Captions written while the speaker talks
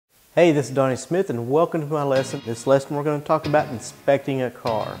Hey, this is Donnie Smith and welcome to my lesson. This lesson we're going to talk about inspecting a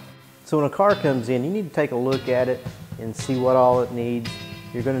car. So when a car comes in, you need to take a look at it and see what all it needs.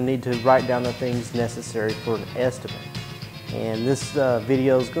 You're going to need to write down the things necessary for an estimate. And this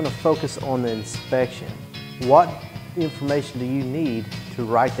video is going to focus on the inspection. What information do you need to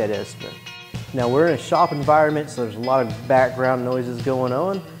write that estimate? Now we're in a shop environment, so there's a lot of background noises going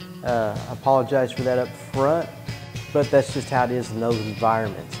on. I apologize for that up front, but that's just how it is in those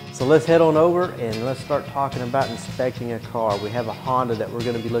environments. So let's head on over and let's start talking about inspecting a car. We have a Honda that we're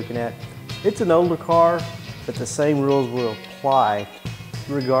going to be looking at. It's an older car, but the same rules will apply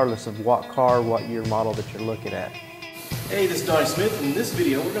regardless of what car, what year model that you're looking at. Hey, this is Donnie Smith. In this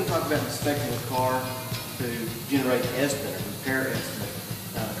video, we're going to talk about inspecting a car to generate an estimate, a repair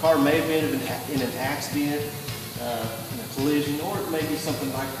estimate. The car may have been in an accident, in a collision, or it may be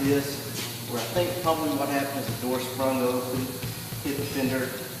something like this, where I think probably what happened is the door sprung open, hit the fender,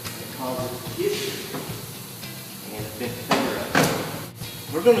 caused it to hit and it bent the fender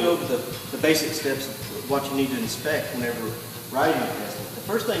up. We're going to go over the basic steps of what you need to inspect whenever writing an estimate. The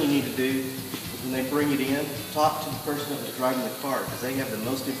first thing you need to do is when they bring it in, talk to the person that was driving the car, because they have the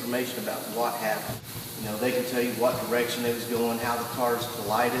most information about what happened. You know, they can tell you what direction it was going, how the cars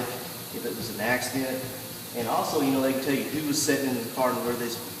collided, if it was an accident, and also, you know, they can tell you who was sitting in the car and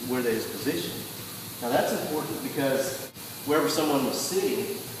where they was positioned. Now that's important because wherever someone was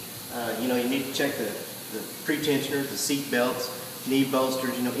sitting, you know, you need to check the pretensioners, the seat belts, knee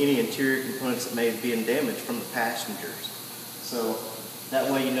bolsters, you know, any interior components that may have been damaged from the passengers. So that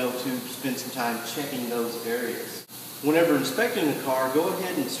way you know to spend some time checking those areas. Whenever inspecting the car, go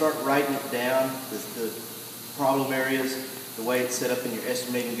ahead and start writing it down, the problem areas, the way it's set up in your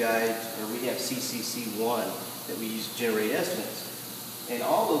estimating guide, or we have CCC1 that we use to generate estimates. And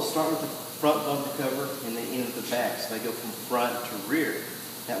all those start with the front bumper cover and they end at the back, so they go from front to rear.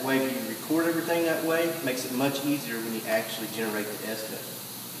 That way, if you record everything that way, it makes it much easier when you actually generate the estimate.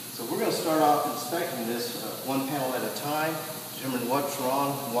 So we're going to start off inspecting this one panel at a time, determine what's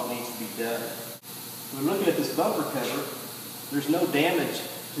wrong and what needs to be done. We're looking at this bumper cover. There's no damage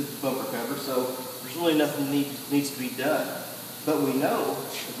to the bumper cover, so there's really nothing needs to be done. But we know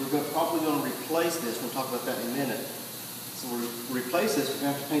that we're probably going to replace this. We'll talk about that in a minute. So we'll replace this. We're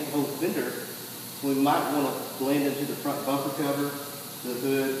going to have to paint the whole fender. So we might want to blend into the front bumper cover, the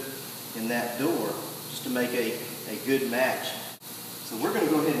hood, and that door, just to make a good match. So we're going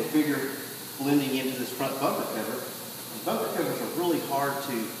to go ahead and figure blending into this front bumper cover. And bumper covers are really hard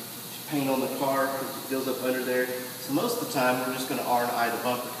to paint on the car because it goes up under there. So most of the time we're just going to R&I the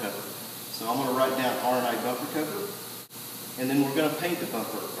bumper cover. So I'm going to write down R&I bumper cover, and then we're going to paint the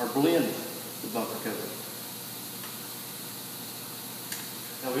bumper, or blend the bumper cover.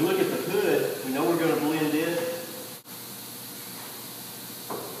 Now we look at the hood, we know we're going to blend in.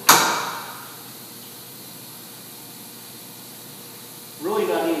 Really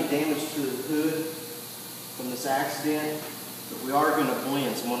not any damage to the hood from this accident, but we are going to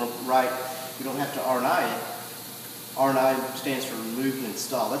blend. So I'm going to write, we don't have to R&I it. R&I stands for remove and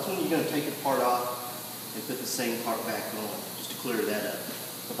install. That's when you're going to take a part off and put the same part back on, just to clear that up.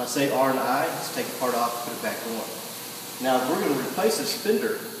 So if I say R&I, let's take a part off and put it back on. Now if we're going to replace this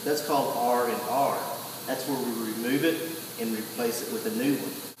fender, that's called R&R. That's where we remove it and replace it with a new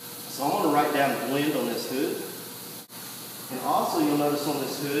one. So I'm going to write down blend on this hood. And also you'll notice on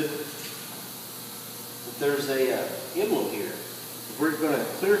this hood that there's a emblem here. If we're going to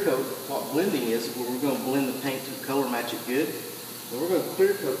clear coat what blending is, where we're going to blend the paint to color match it good, and we're going to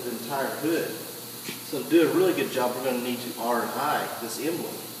clear coat the entire hood. So to do a really good job, we're going to need to R&I this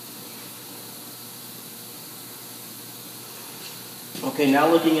emblem. Okay,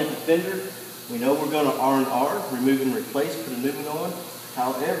 now looking at the fender, we know we're going to R&R, remove and replace, put a new one on.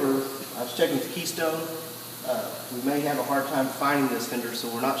 However, I was checking with Keystone. We may have a hard time finding this fender, so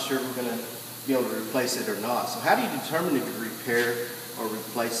we're not sure we're going to be able to replace it or not. So how do you determine if you repair or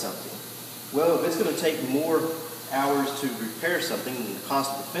replace something? Well, if it's going to take more hours to repair something than the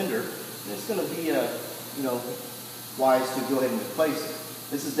cost of the fender, then it's going to be you know, wise to go ahead and replace it.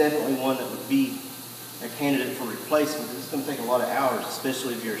 This is definitely one that would be a candidate for replacement. It's going to take a lot of hours,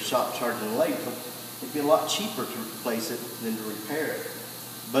 especially if you're a shop charging labor. It'd be a lot cheaper to replace it than to repair it.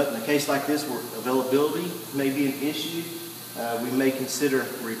 But in a case like this where availability may be an issue, we may consider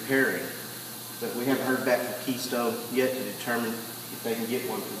repairing. But we haven't heard back from Keystone yet to determine if they can get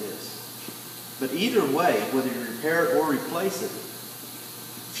one for this. But either way, whether you repair it or replace it,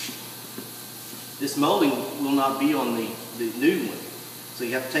 this molding will not be on the new one. So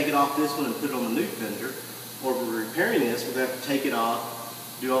you have to take it off this one and put it on the new fender. Or if we're repairing this, we're going to have to take it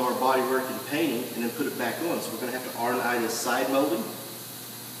off, do all our body work and painting, and then put it back on. So we're going to have to R&I this side molding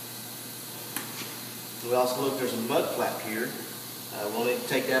We also look, there's a mud flap here. We'll need to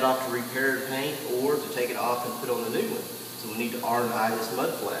take that off to repair the paint or to take it off and put on the new one. So we need to R&I this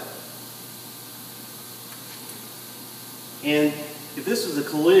mud flap. And if this was a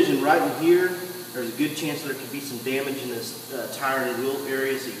collision right in here, there's a good chance there could be some damage in this tire and wheel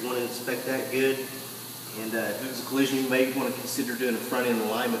area, so you want to inspect that good. And if it was a collision, you may want to consider doing a front end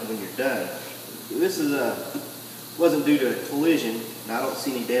alignment when you're done. This is wasn't due to a collision, and I don't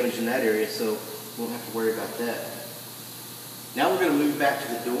see any damage in that area, so we won't have to worry about that. Now we're going to move back to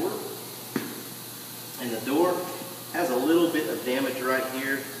the door. And the door has a little bit of damage right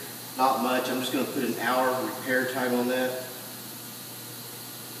here. Not much. I'm just going to put an hour repair time on that.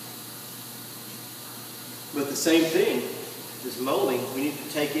 But the same thing, this molding, we need to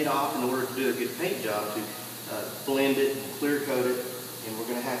take it off in order to do a good paint job, to blend it and clear coat it. And we're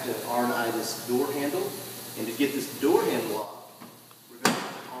going to have to R&I this door handle. And to get this door handle off, we're going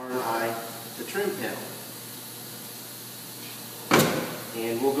to R&I the trim panel.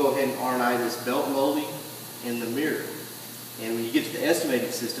 And we'll go ahead and R&I this belt molding and the mirror. And when you get to the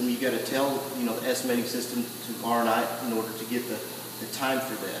estimating system, you got to tell the estimating system to R&I in order to get the time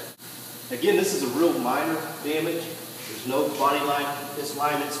for that. Again, this is a real minor damage. There's no body line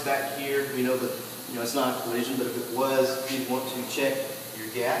misalignments back here. We know that it's not a collision, but if it was, you'd want to check your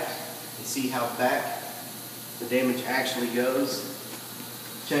gaps and see how back the damage actually goes.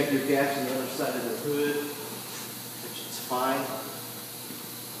 Check your gaps on the other side of the hood, which is fine.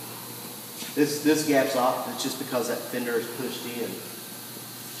 This gap's off. It's just because that fender is pushed in.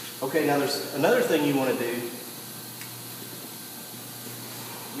 Okay, now there's another thing you want to do.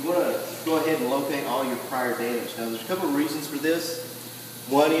 You want to go ahead and locate all your prior damage. Now there's a couple of reasons for this.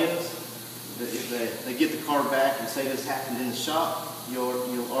 One is that if they get the car back and say this happened in the shop,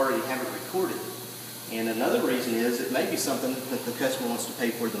 you'll already have it recorded. And another reason is it may be something that the customer wants to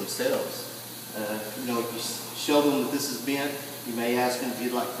pay for themselves. If you show them that this is bent, you may ask them if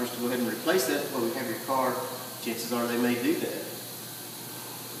you'd like for us to go ahead and replace that while we have your car. Chances are they may do that.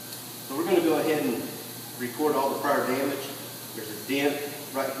 So we're going to go ahead and record all the prior damage. There's a dent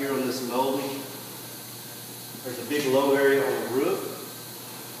right here on this molding. There's a big low area on the roof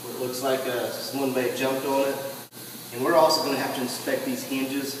where it looks like someone may have jumped on it. And we're also going to have to inspect these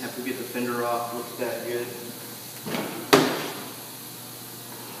hinges after we get the fender off. Looks that good.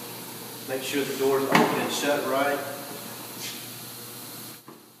 Make sure the door's open and shut right.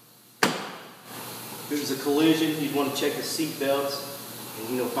 If it was a collision, you'd want to check the seat belts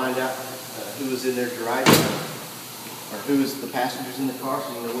and find out who was in there driving or who was the passengers in the car,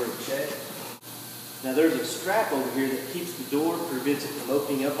 so you know where to check. Now there's a strap over here that keeps the door, prevents it from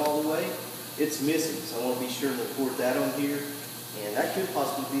opening up all the way. It's missing, so I want to be sure to report that on here. And that could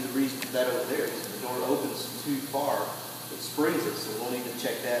possibly be the reason for that over there. If the door opens too far, it springs it, so we'll need to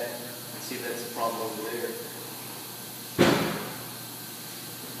check that and see if that's a problem over there.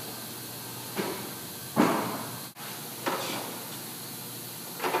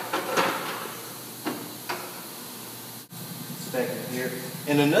 Inspect here.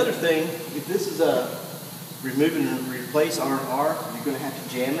 And another thing, if this is a remove and replace R&R, you're going to have to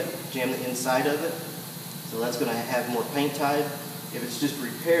jam the inside of it. So that's going to have more paint tied. If it's just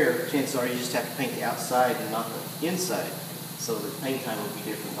repair, chances are you just have to paint the outside and not the inside. So the paint time will be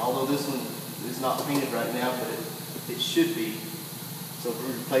different. Although this one is not painted right now, but it should be. So if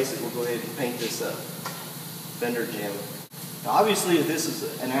we replace it, we'll go ahead and paint this fender jam. Now obviously if this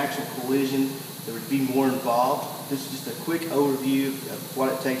is an actual collision, there would be more involved. This is just a quick overview of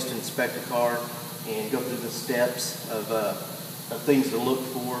what it takes to inspect a car and go through the steps of things to look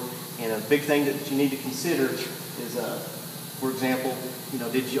for. And a big thing that you need to consider is, for example,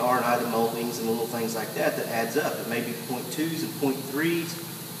 did you R&I the moldings and little things like that adds up. It may be 0.2s and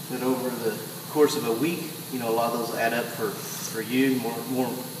 0.3s, but over the course of a week, a lot of those add up for you,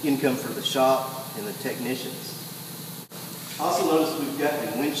 more income for the shop and the technicians. Also notice we've got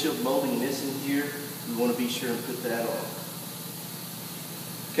the windshield molding missing here. We want to be sure and put that on.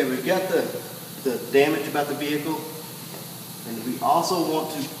 Okay, we've got the damage about the vehicle, and we also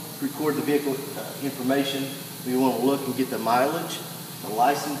want to record the vehicle information. We want to look and get the mileage, the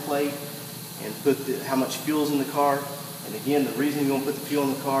license plate, and put how much fuel's in the car. And again, the reason you want to put the fuel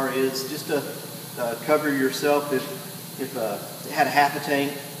in the car is just to cover yourself if it had a half a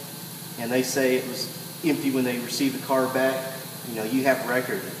tank and they say it was empty when they received the car back. You have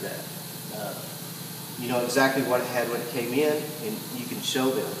record of that. You know exactly what it had when it came in, and you can show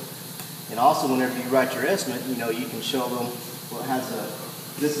them. And also, whenever you write your estimate, you can show them, well, it has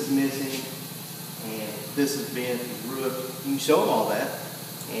this is missing, and this has been ruined. You can show them all that,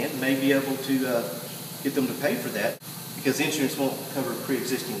 and may be able to get them to pay for that, because insurance won't cover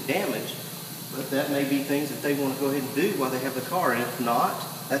pre-existing damage, But that may be things that they want to go ahead and do while they have the car, and if not,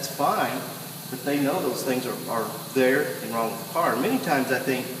 that's fine. But they know those things are there and wrong with the car. And many times I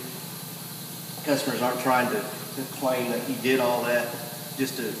think customers aren't trying to claim that he did all that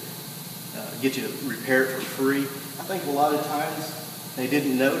just to get you to repair it for free. I think a lot of times they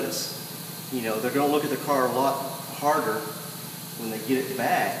didn't notice. You know, they're going to look at the car a lot harder when they get it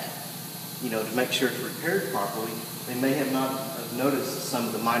back, you know, to make sure it's repaired properly. They may have not noticed some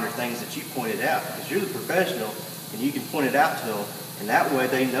of the minor things that you pointed out, because you're the professional and you can point it out to them, and that way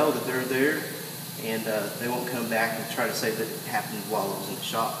they know that they're there, and they won't come back and try to say that it happened while it was in the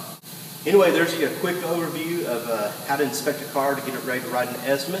shop. Anyway, there's a quick overview of how to inspect a car to get it ready to write an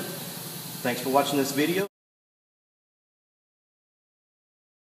estimate. Thanks for watching this video.